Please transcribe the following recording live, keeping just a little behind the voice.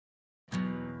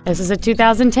This is a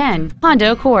 2010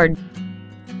 Honda Accord.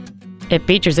 It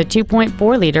features a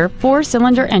 2.4-liter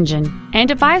four-cylinder engine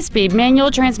and a 5-speed manual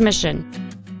transmission.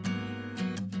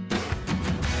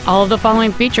 All of the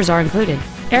following features are included: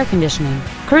 air conditioning,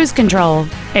 cruise control,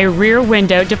 a rear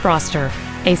window defroster,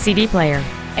 a CD player,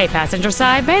 a passenger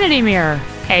side vanity mirror,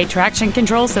 a traction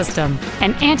control system,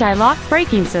 an anti-lock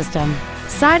braking system,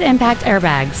 side impact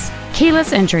airbags,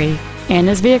 keyless entry, and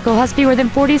this vehicle has fewer than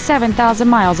 47,000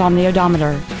 miles on the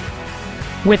odometer.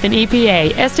 With an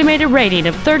EPA estimated rating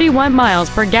of 31 miles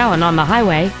per gallon on the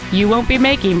highway, you won't be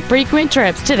making frequent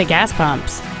trips to the gas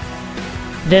pumps.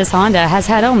 This Honda has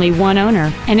had only one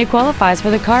owner, and it qualifies for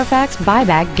the Carfax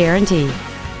buyback guarantee.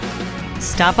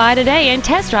 Stop by today and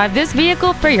test drive this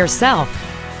vehicle for yourself.